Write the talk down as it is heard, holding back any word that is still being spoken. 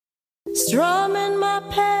strumming my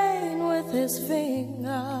pain with his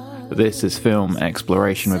finger. This is Film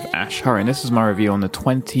Exploration with Ash Hurry, and this is my review on the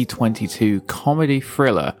 2022 comedy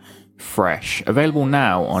thriller Fresh, available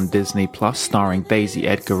now on Disney Plus, starring Daisy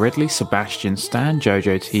Edgar Ridley, Sebastian Stan,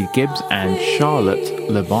 Jojo T. Gibbs, and Charlotte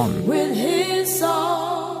Le Bon. With his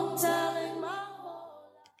song telling my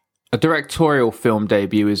A directorial film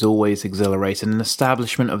debut is always exhilarating, an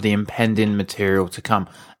establishment of the impending material to come,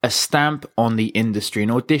 a stamp on the industry, an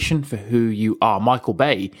audition for who you are. Michael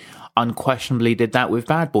Bay unquestionably did that with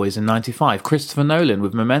Bad Boys in 95, Christopher Nolan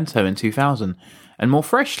with Memento in 2000, and more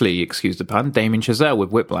freshly, excuse the pun, Damien Chazelle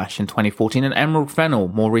with Whiplash in 2014, and Emerald Fennell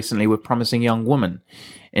more recently with Promising Young Woman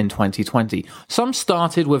in 2020. Some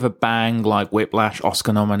started with a bang like Whiplash,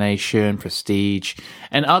 Oscar nomination, prestige,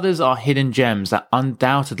 and others are hidden gems that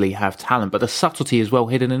undoubtedly have talent, but the subtlety is well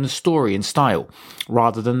hidden in the story and style,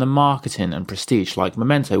 rather than the marketing and prestige like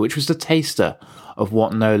Memento, which was the taster of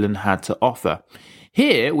what Nolan had to offer.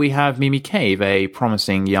 Here we have Mimi Cave, a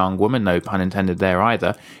promising young woman, no pun intended there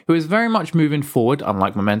either, who is very much moving forward,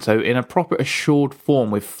 unlike Memento, in a proper assured form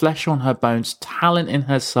with flesh on her bones, talent in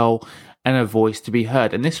her soul, and a voice to be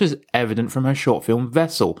heard. And this was evident from her short film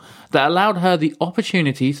Vessel, that allowed her the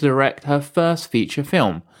opportunity to direct her first feature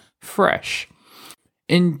film, Fresh.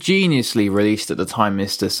 Ingeniously released at the time,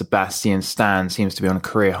 Mr. Sebastian Stan seems to be on a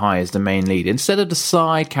career high as the main lead. Instead of the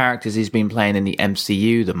side characters he's been playing in the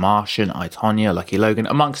MCU, The Martian, I, Tonya, Lucky Logan,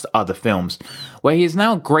 amongst other films, where he is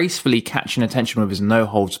now gracefully catching attention with his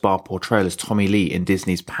no-holds-barred portrayal as Tommy Lee in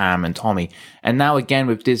Disney's Pam and Tommy, and now again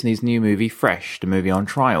with Disney's new movie Fresh, the movie on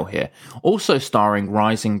trial here, also starring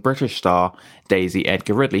rising British star Daisy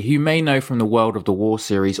Edgar Ridley, who you may know from the World of the War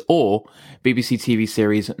series or BBC TV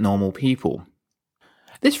series Normal People.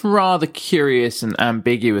 This rather curious and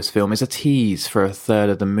ambiguous film is a tease for a third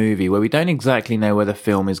of the movie, where we don't exactly know where the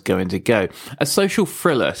film is going to go. A social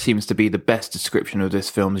thriller seems to be the best description of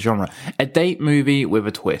this film's genre. A date movie with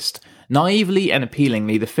a twist. Naively and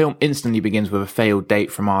appealingly, the film instantly begins with a failed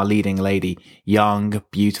date from our leading lady, young,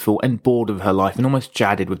 beautiful, and bored of her life, and almost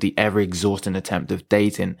jaded with the ever-exhausting attempt of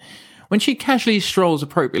dating. When she casually strolls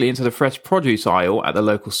appropriately into the fresh produce aisle at the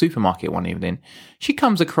local supermarket one evening, she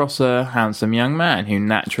comes across a handsome young man who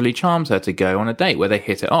naturally charms her to go on a date where they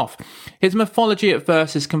hit it off. His mythology at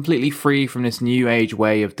first is completely free from this new age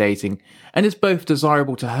way of dating, and is both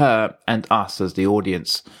desirable to her and us as the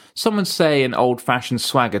audience. Some would say an old-fashioned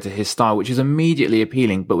swagger to his style, which is immediately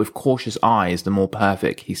appealing, but with cautious eyes the more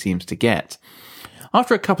perfect he seems to get.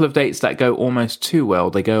 After a couple of dates that go almost too well,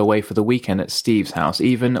 they go away for the weekend at Steve's house,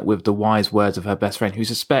 even with the wise words of her best friend, who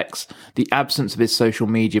suspects the absence of his social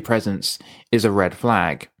media presence is a red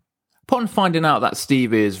flag. Upon finding out that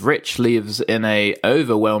Steve is rich, lives in a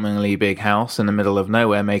overwhelmingly big house in the middle of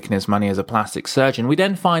nowhere, making his money as a plastic surgeon, we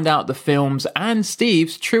then find out the film's and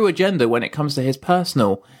Steve's true agenda when it comes to his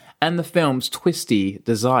personal and the film's twisty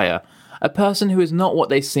desire. A person who is not what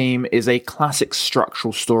they seem is a classic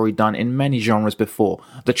structural story done in many genres before.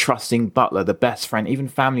 The trusting butler, the best friend, even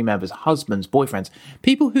family members, husbands, boyfriends,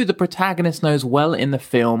 people who the protagonist knows well in the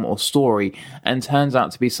film or story and turns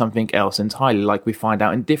out to be something else entirely, like we find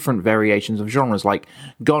out in different variations of genres like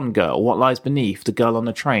Gone Girl, What Lies Beneath, The Girl on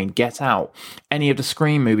the Train, Get Out, any of the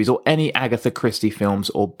Scream movies, or any Agatha Christie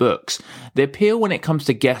films or books. The appeal when it comes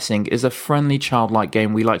to guessing is a friendly childlike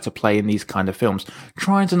game we like to play in these kind of films,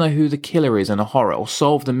 trying to know who the killer is in a horror, or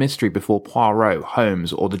solve the mystery before Poirot,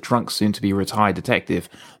 Holmes, or the drunk soon-to-be retired detective.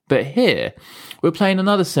 But here, we're playing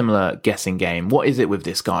another similar guessing game. What is it with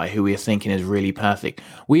this guy who we are thinking is really perfect?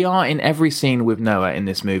 We are in every scene with Noah in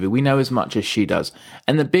this movie. We know as much as she does.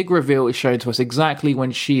 And the big reveal is shown to us exactly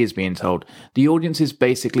when she is being told. The audience is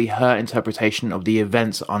basically her interpretation of the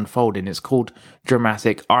events unfolding. It's called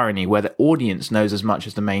dramatic irony, where the audience knows as much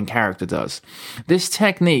as the main character does. This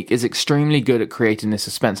technique is extremely good at creating this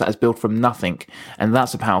suspense that is built from nothing. And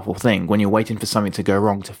that's a powerful thing when you're waiting for something to go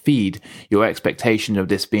wrong to feed your expectation of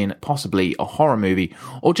this being possibly a horror movie,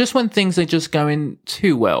 or just when things are just going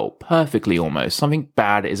too well, perfectly almost, something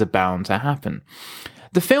bad is bound to happen.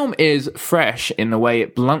 The film is fresh in the way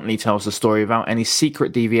it bluntly tells the story without any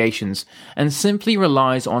secret deviations, and simply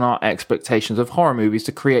relies on our expectations of horror movies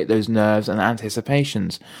to create those nerves and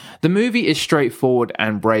anticipations. The movie is straightforward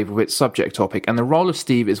and brave with its subject topic, and the role of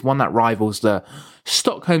Steve is one that rivals the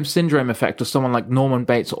Stockholm Syndrome effect of someone like Norman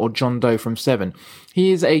Bates or John Doe from Seven.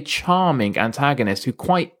 He is a charming antagonist who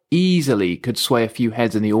quite easily could sway a few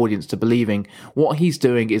heads in the audience to believing what he's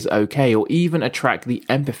doing is okay, or even attract the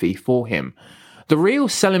empathy for him. The real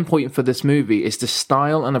selling point for this movie is the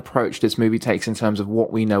style and approach this movie takes in terms of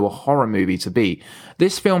what we know a horror movie to be.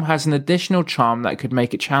 This film has an additional charm that could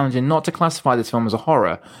make it challenging not to classify this film as a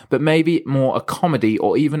horror, but maybe more a comedy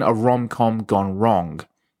or even a rom-com gone wrong.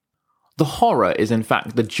 The horror is in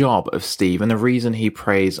fact the job of Steve and the reason he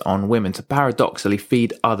preys on women to paradoxically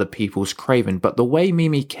feed other people's craving, but the way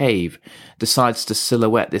Mimi Cave decides to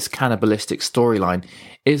silhouette this cannibalistic storyline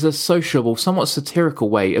is a sociable, somewhat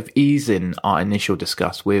satirical way of easing our initial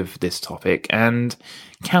disgust with this topic and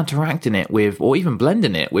counteracting it with, or even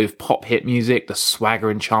blending it with, pop hit music, the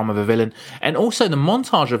swagger and charm of a villain, and also the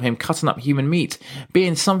montage of him cutting up human meat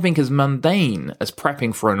being something as mundane as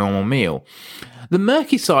prepping for a normal meal. The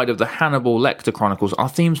murky side of the Hannibal Lecter Chronicles are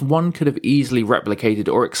themes one could have easily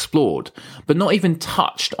replicated or explored, but not even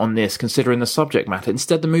touched on this considering the subject matter.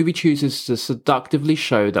 Instead, the movie chooses to seductively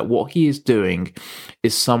show that what he is doing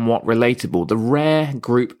is somewhat relatable. The rare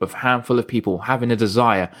group of handful of people having a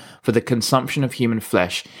desire for the consumption of human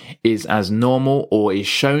flesh is as normal, or is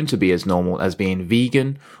shown to be as normal, as being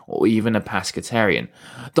vegan or even a pescatarian.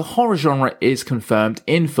 The horror genre is confirmed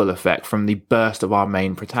in full effect from the burst of our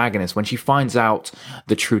main protagonist when she finds out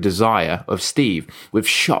the true desire of Steve, with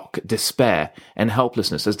shock, despair, and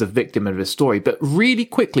helplessness as the victim of his story, but really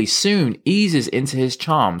quickly soon eases into his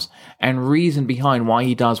charms and reason behind why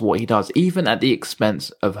he does what he does, even at the expense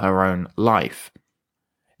of her own life.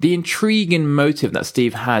 The intriguing motive that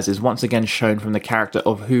Steve has is once again shown from the character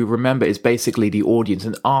of who, remember, is basically the audience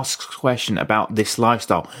and asks questions about this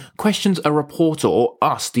lifestyle. Questions a reporter or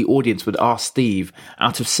us, the audience, would ask Steve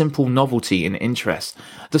out of simple novelty and interest.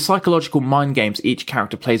 The psychological mind games each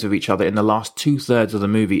character plays with each other in the last 2/3 of the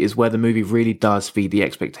movie is where the movie really does feed the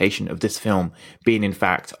expectation of this film being in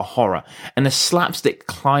fact a horror. And the slapstick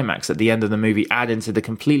climax at the end of the movie add into the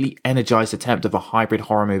completely energized attempt of a hybrid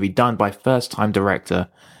horror movie done by first-time director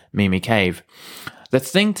Mimi Cave. The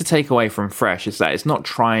thing to take away from Fresh is that it's not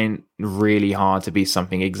trying really hard to be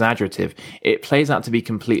something exaggerative. It plays out to be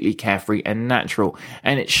completely carefree and natural,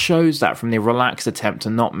 and it shows that from the relaxed attempt to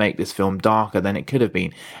not make this film darker than it could have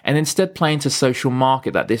been, and instead playing to social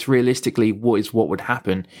market that this realistically is what would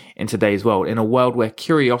happen in today's world, in a world where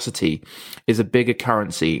curiosity is a bigger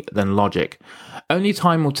currency than logic. Only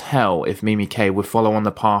time will tell if Mimi Cave would follow on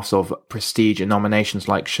the paths of prestige and nominations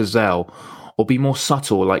like Chazelle, or be more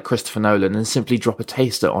subtle like Christopher Nolan and simply drop a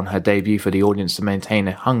taster on her debut for the audience to maintain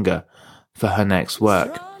a hunger for her next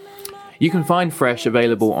work. You can find Fresh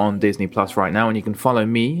available on Disney Plus right now, and you can follow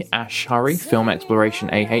me, Ash Hurry, Film Exploration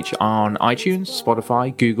AH, on iTunes,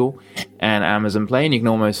 Spotify, Google, and Amazon Play. And you can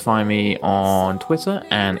almost find me on Twitter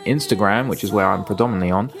and Instagram, which is where I'm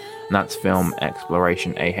predominantly on, and that's Film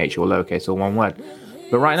Exploration AH, or lowercase, or one word.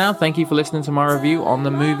 But right now, thank you for listening to my review on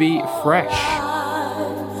the movie Fresh.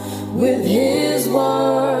 With his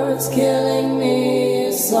words killing me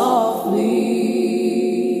softly,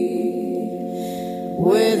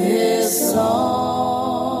 with his song